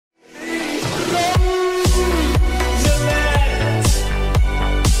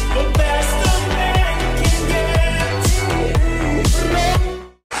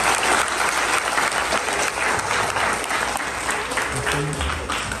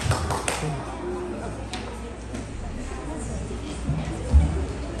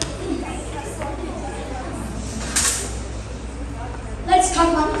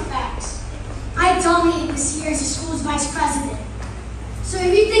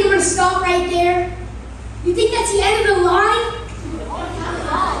gonna stop right there? You think that's the end of the line?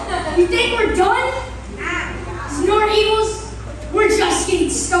 You think we're done? Snort Eagles, we're just getting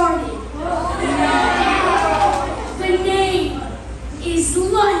started. The name is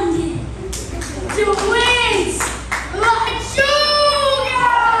London. To wins La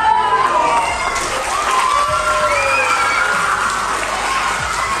Chuga!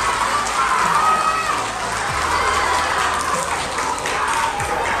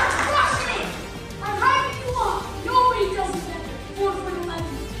 I'm hyping you up. Nobody does it better. 4 for 11,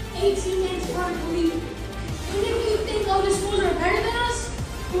 18 minutes per lead. And if you think other schools are better than us,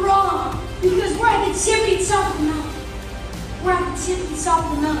 wrong. Because we're at the tippy top of the mountain. We're at the tippy top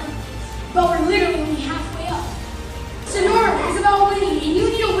of the mountain. But we're literally only halfway up. Sonora is about winning, and you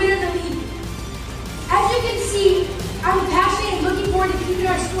need a winner to lead. As you can see, I'm passionate and looking forward to keeping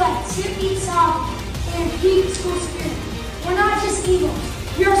our school at tippy top and peak school spirit. We're not just Eagles.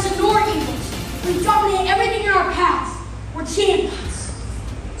 We are Sonora Eagles. We dominate everything in our path. We're champions.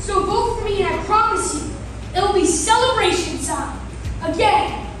 So vote for me, and I promise you, it'll be celebration time.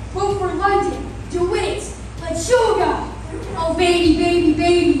 Again, vote for London, DeWitt, La Chuga. Oh, baby, baby,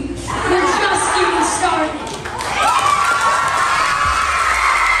 baby. We're just getting started.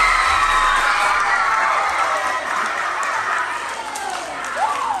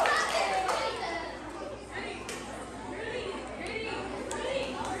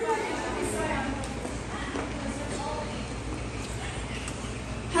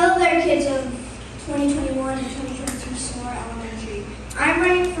 Hello there, kids of 2021 and 2022 Sonora Elementary. I'm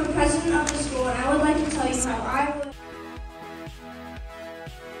running for president of the school, and I would like to tell you how I would.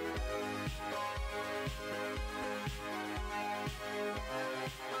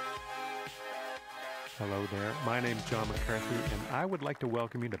 Hello there, my name's John McCarthy, and I would like to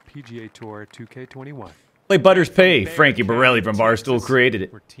welcome you to PGA Tour 2K21. Play Butters Pay. Frankie Borelli from Barstool created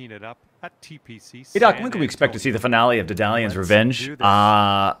it. We're teeing it up at TPC. Hey Doc, when can we expect to see the finale of Dedalian's Revenge?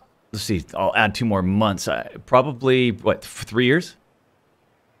 Let's see, I'll add 2 more months. Probably, what, 3 years?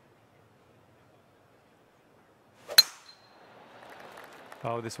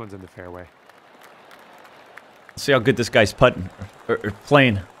 Oh, this one's in the fairway. Let's see how good this guy's putting, or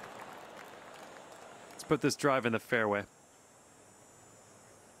playing. Let's put this drive in the fairway.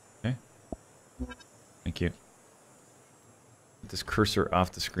 Okay. Thank you. Put this cursor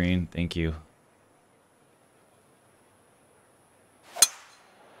off the screen. Thank you.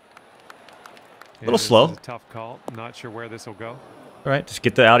 A little slow. This is a tough call. Not sure where this will go. All right, just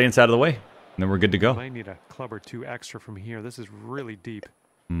get the audience out of the way, and then we're good to go. Might need a club or 2 extra from here. This is really deep.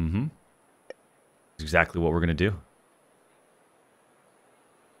 Mm-hmm. That's exactly what we're going to do.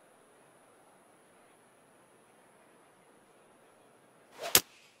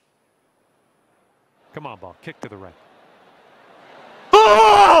 Come on, ball. Kick to the right.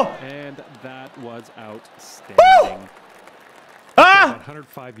 Oh! And that was outstanding. Ah!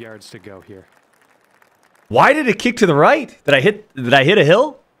 105 yards to go here. Why did it kick to the right? Did I hit a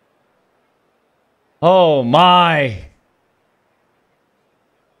hill? Oh my.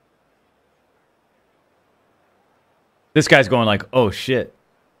 This guy's going like, "Oh shit."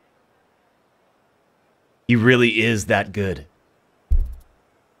 He really is that good.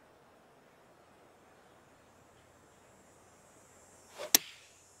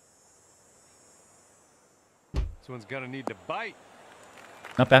 This one's gonna need to bite.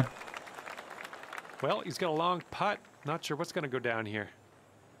 Not bad. Well, he's got a long putt. Not sure what's going to go down here.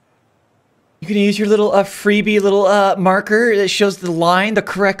 You can use your little freebie little marker that shows the line, the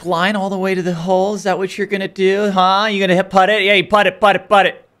correct line all the way to the hole. Is that what you're going to do, huh? You going to putt it? Yeah, you putt it, putt it, putt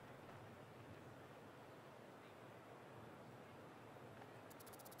it.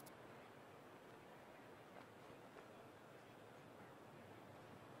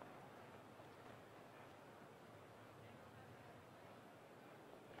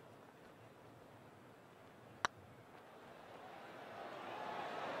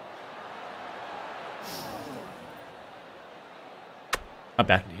 Not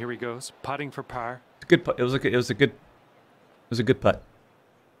bad. And here he goes, putting for par. It's a good putt. It was a good putt.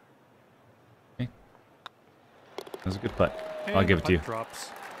 Okay. It was a good putt. And I'll give it to you. Drops.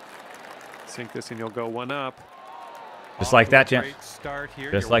 Sink this and you'll go 1 up. Just like that, champ. Great start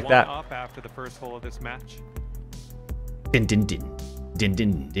here. Just You're like 1 that. up after the first hole of this match. Din din din. Din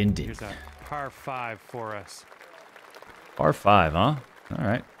din din din. Here's a par 5 for us. Par 5, huh? All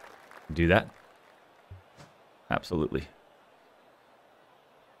right. Do that. Absolutely.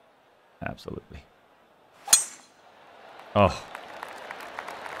 Absolutely. Oh.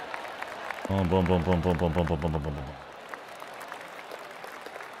 Boom, boom, boom, boom, boom, boom, boom, boom, boom, boom, boom.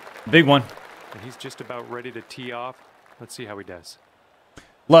 Big one. And he's just about ready to tee off. Let's see how he does.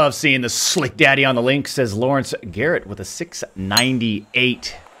 Love seeing the slick daddy on the link, says Lawrence Garrett with a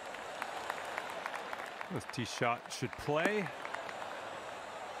 698. This tee shot should play.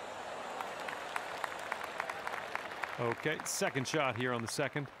 Okay, second shot here on the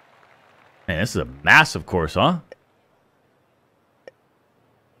second. Man, this is a massive course, huh?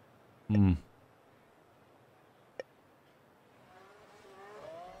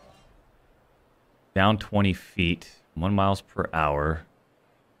 Down 20 feet, 1 miles per hour.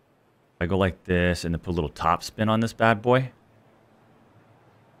 I go like this and then put a little top spin on this bad boy.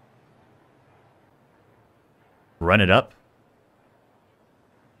 Run it up.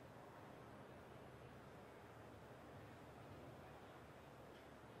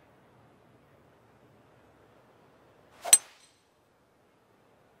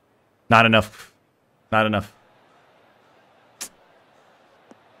 Not enough. Not enough.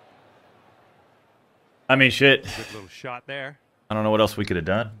 I mean, shit. Good little shot there. I don't know what else we could have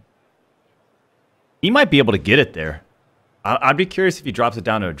done. He might be able to get it there. I'd be curious if he drops it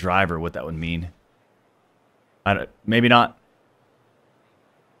down to a driver, what that would mean. Maybe not.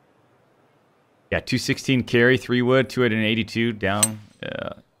 Yeah, 216 carry, 3 wood, 282 down. Yeah.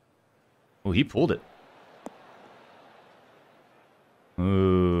 Oh, he pulled it.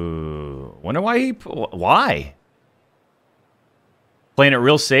 Ooh. Wonder why he... Why? Playing it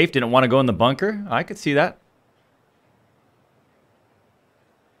real safe, didn't want to go in the bunker. I could see that.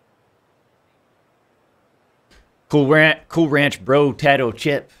 Cool Ranch Bro Tato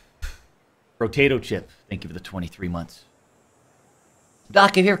Chip. Potato Chip. Thank you for the 23 months.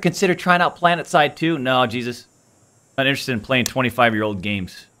 Doc, have you ever considered trying out PlanetSide 2? No, Jesus. Not interested in playing 25-year-old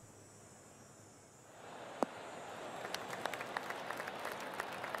games.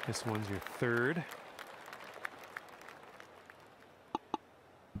 This one's your third.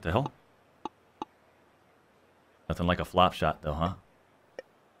 What the hell? Nothing like a flop shot, though, huh?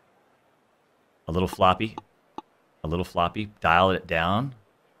 A little floppy. A little floppy. Dial it down.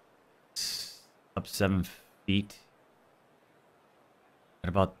 Up 7 feet. What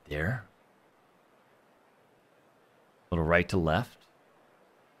about there? A little right to left.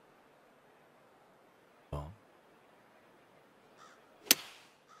 Oh.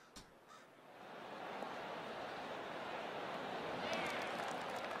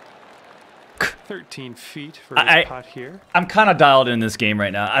 13 feet for his putt here. I'm kind of dialed in this game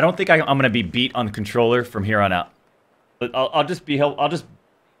right now. I don't think I'm going to be beat on the controller from here on out. But I'll just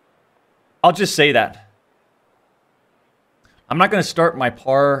say that. I'm not going to start my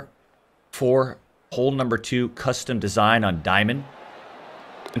par 4 hole number 2 custom design on diamond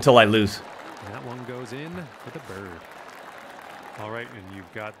until I lose. That one goes in for the bird. All right, and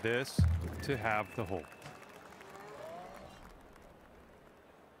you've got this to have the hole.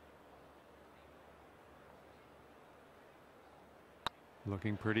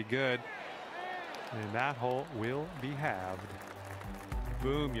 Looking pretty good. And that hole will be halved.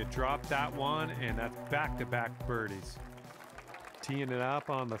 Boom, you drop that one, and that's back-to-back birdies. Teeing it up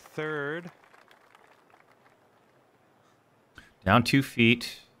on the third. Down 2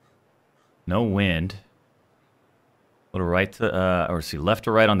 feet. No wind. A little right to, or see, left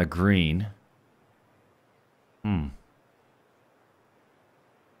to right on the green. I'm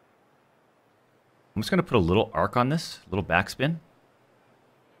just going to put a little arc on this, a little backspin.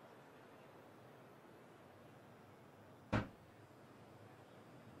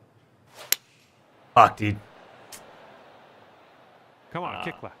 Fuck, dude. Come on,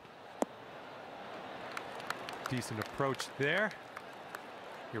 kick left. Decent approach there.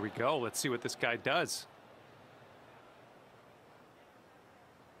 Here we go. Let's see what this guy does.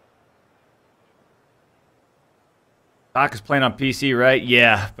 Doc is playing on PC, right?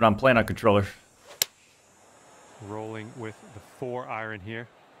 Yeah, but I'm playing on controller. Rolling with the 4-iron here.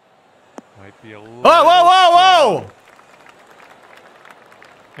 Might be a little... Whoa, whoa, whoa, whoa!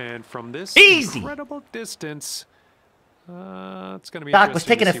 And from this Easy. incredible distance, it's going to be Doc was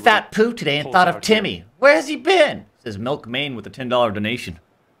interesting taking to a see fat what poo today and pulls thought of out here. Timmy. Where has he been? Says Milk Maine with a $10 donation.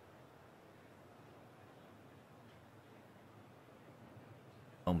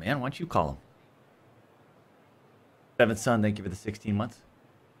 Oh man, why don't you call him? Seventh son, thank you for the 16 months.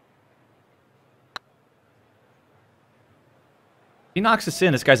 He knocks us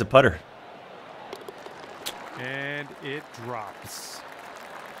in. This guy's a putter. And it drops.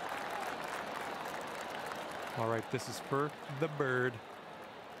 All right, this is for the bird.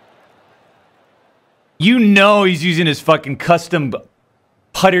 You know he's using his fucking custom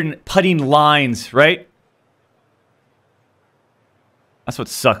putting lines, right? That's what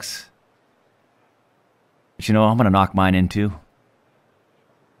sucks. But you know, I'm going to knock mine in too.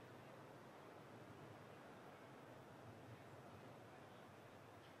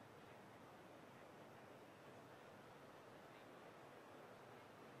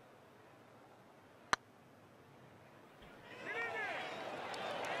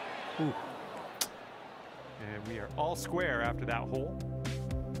 And we are all square after that hole.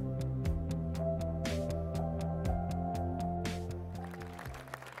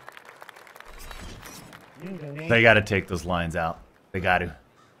 They got to take those lines out. They got to.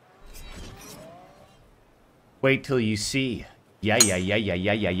 Wait till you see. Yeah. Yes,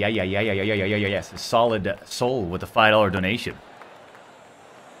 a solid soul with a $5 donation.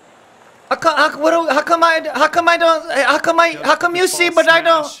 How come you see but I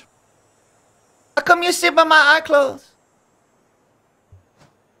don't? How come you see but my eye closed?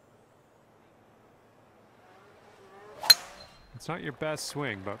 It's not your best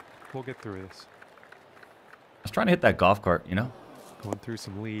swing, but we'll get through this. I was trying to hit that golf cart, you know? Going through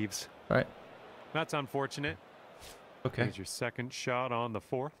some leaves. All right. That's unfortunate. Okay. Here's your second shot on the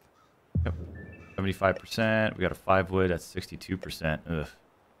fourth. Yep. 75%. We got a 5-wood. That's 62%. Ugh.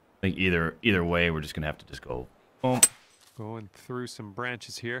 I think either way, we're just gonna have to just go. Boom. Going through some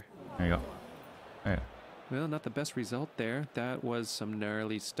branches here. There you go. All right. Well, not the best result there. That was some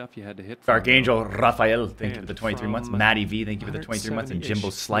gnarly stuff you had to hit. Dark Angel Raphael, thank you for the 23 months. Maddie V, thank you for the 23 months. And 170-ish Jimbo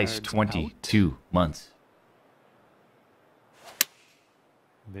Slice, yards 22 months.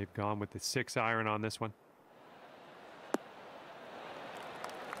 They've gone with the 6-iron on this one.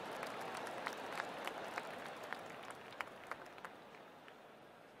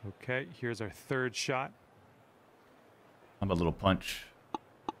 Okay, here's our third shot. How about a little punch?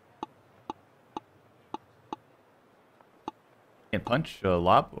 Can't punch a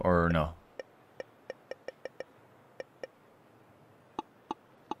lob or no?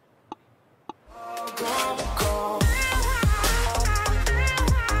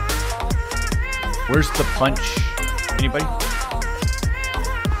 Where's the punch? Anybody?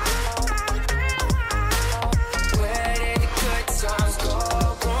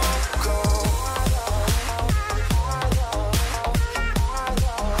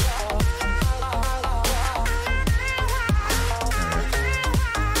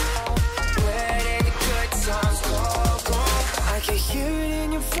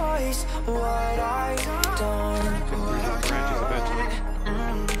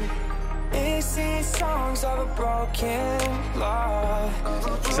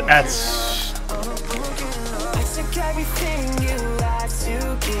 That's...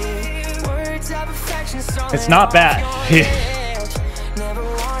 It's not bad.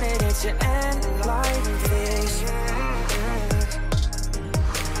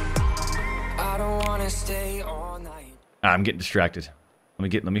 I'm getting distracted.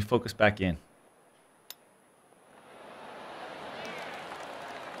 Let me focus back in.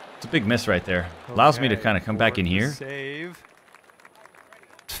 It's a big miss right there. Allows me to kind of come back in here. Save.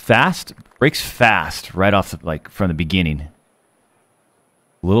 Fast, breaks fast right off the, like from the beginning.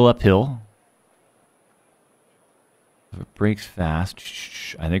 A little uphill. If it breaks fast,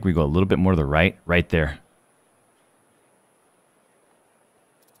 I think we go a little bit more to the right there.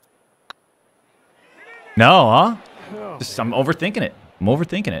 No, huh? Just, I'm overthinking it.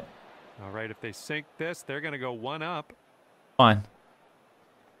 All right, if they sink this, they're going to go one up. Fine.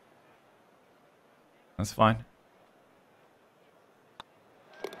 That's fine.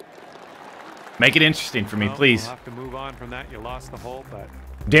 Make it interesting for me, please. We'll have to move on from that. You lost the hole, but...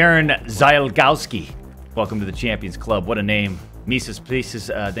 Darren Zylgowski. Welcome to the Champions Club. What a name. Mises Places,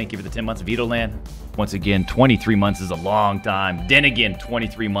 thank you for the 10 months of Vito Land. Once again, 23 months is a long time. Then again,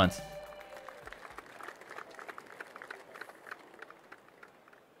 23 months.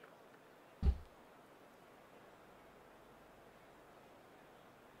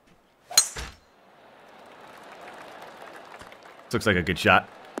 This looks like a good shot.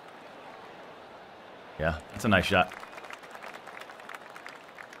 Yeah, that's a nice shot.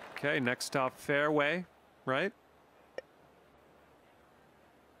 Okay, next stop, fairway, right?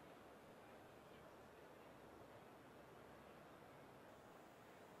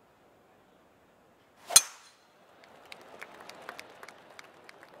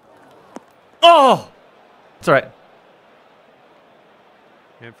 Oh! It's all right.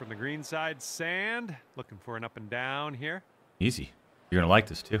 And from the green side, sand. Looking for an up and down here. Easy. You're going to like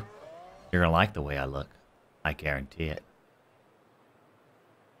this, too. You're going to like the way I look. I guarantee it.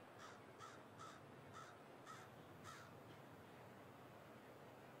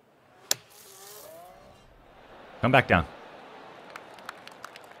 Come back down.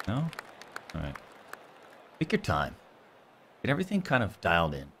 No? All right. Take your time. Get everything kind of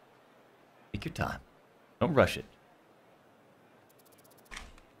dialed in. Take your time. Don't rush it.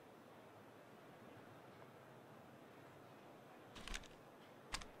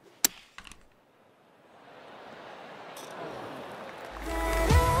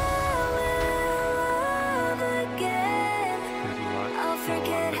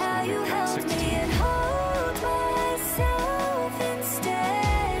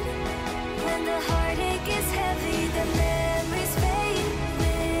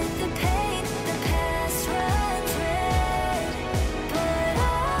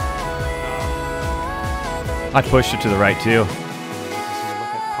 I pushed it to the right too.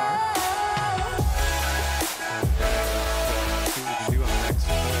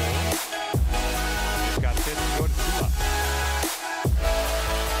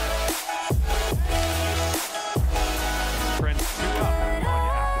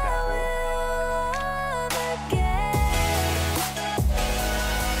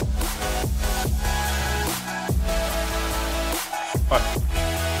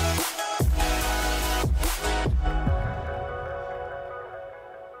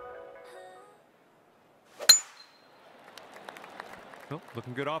 Oh,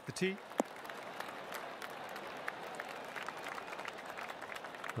 looking good off the tee.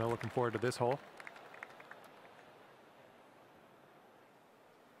 Well, looking forward to this hole.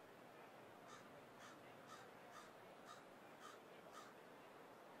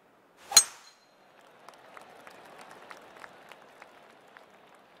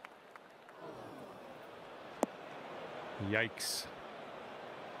 Yikes.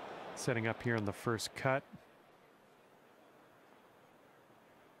 Setting up here on the first cut.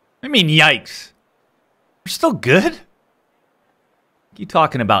 I mean, yikes. We're still good? What are you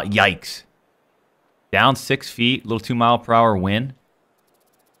talking about, yikes? Down 6 feet, little 2-mile-per-hour wind.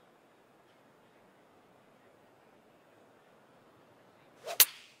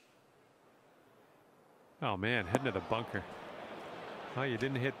 Oh man, heading to the bunker. Oh, you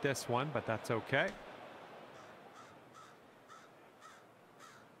didn't hit this one, but that's okay.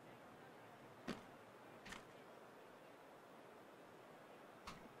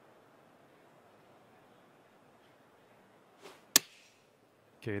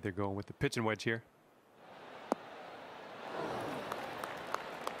 Okay, they're going with the pitching wedge here.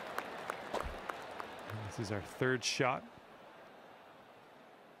 And this is our third shot.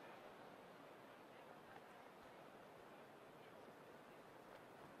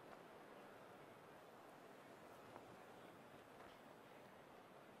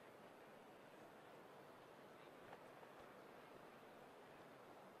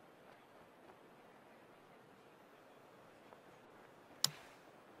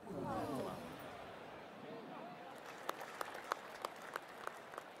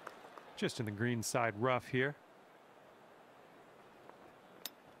 Just in the green side rough here.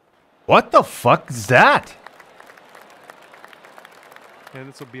 What the fuck is that? And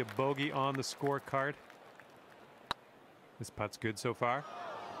this will be a bogey on the scorecard. This putt's good so far.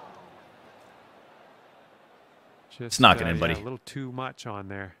 Just, It's not gonna, buddy. Yeah, a little too much on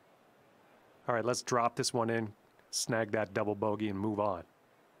there. All right, let's drop this one in, snag that double bogey, and move on.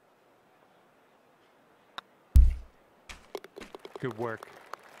 Good work.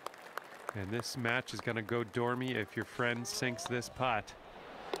 And this match is going to go dormy if your friend sinks this putt.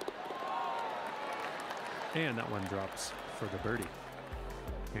 And that one drops for the birdie.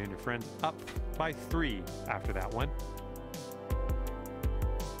 And your friend's up by 3 after that one.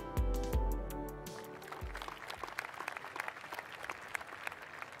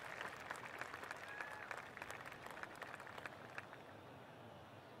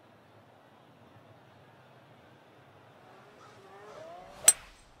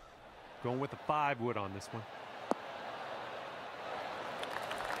 Going with the 5 wood on this one.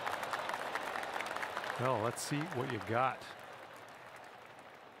 Well, let's see what you got.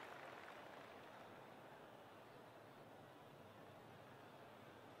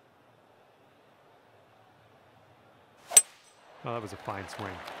 Oh, that was a fine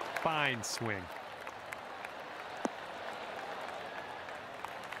swing. Fine swing.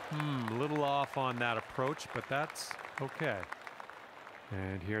 A little off on that approach, but that's okay.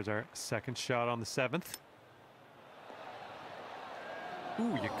 And here's our second shot on the 7th.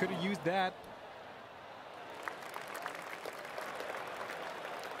 Ooh, you could have used that.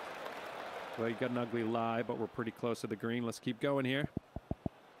 Well, you got an ugly lie, but we're pretty close to the green. Let's keep going here.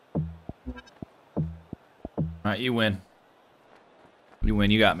 All right, you win. You win.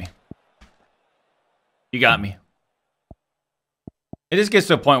 You got me. You got me. It just gets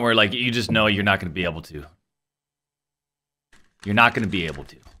to a point where, like, you just know you're not going to be able to. You're not going to be able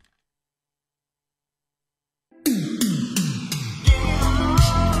to.